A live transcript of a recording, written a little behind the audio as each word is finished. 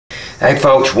Hey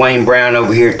folks, Wayne Brown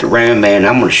over here at the Ram Man.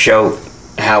 I'm going to show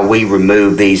how we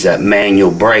remove these manual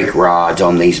brake rods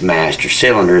on these master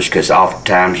cylinders, because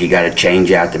oftentimes you got to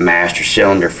change out the master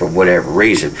cylinder for whatever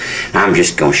reason. I'm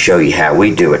just going to show you how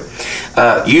we do it.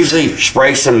 Usually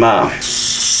spray some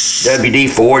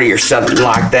WD-40 or something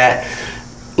like that.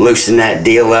 Loosen that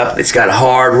deal up. It's got a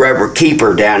hard rubber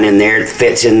keeper down in there that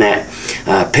fits in that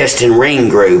piston ring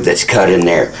groove that's cut in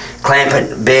there. Clamp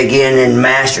it big in the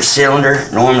master cylinder,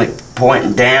 normally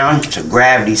pointing down, so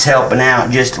gravity's helping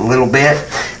out just a little bit.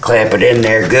 Clamp it in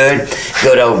there good.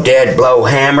 Good old dead blow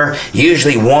hammer.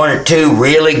 Usually one or two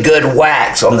really good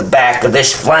whacks on the back of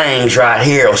this flange right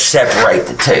here will separate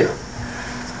the two.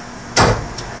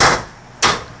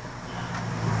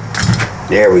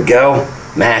 There we go.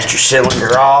 Master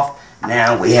cylinder off.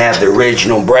 Now we have the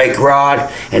original brake rod,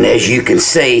 and as you can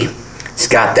see, it's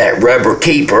got that rubber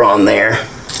keeper on there.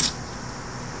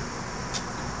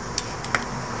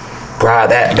 Pry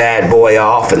that bad boy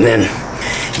off, and then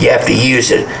you have to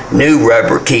use a new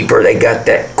rubber keeper. They got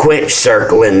that quench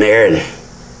circle in there, and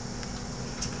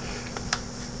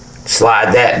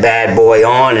slide that bad boy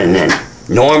on, and then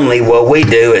normally what we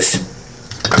do is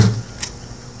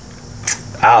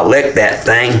I'll lick that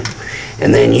thing,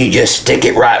 and then you just stick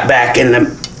it right back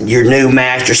in your new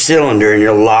master cylinder, and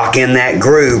you'll lock in that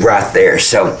groove right there.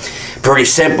 So pretty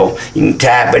simple. You can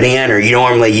tap it in, or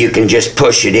you can just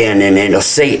push it in and it'll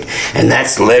seat. And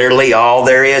that's literally all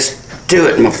there is to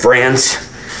it, my friends.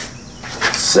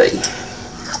 Let's see.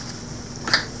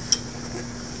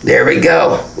 There we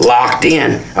go. Locked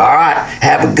in. Alright.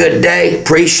 Have a good day.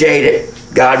 Appreciate it.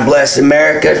 God bless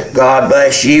America. God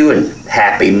bless you, and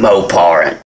happy MOPARing.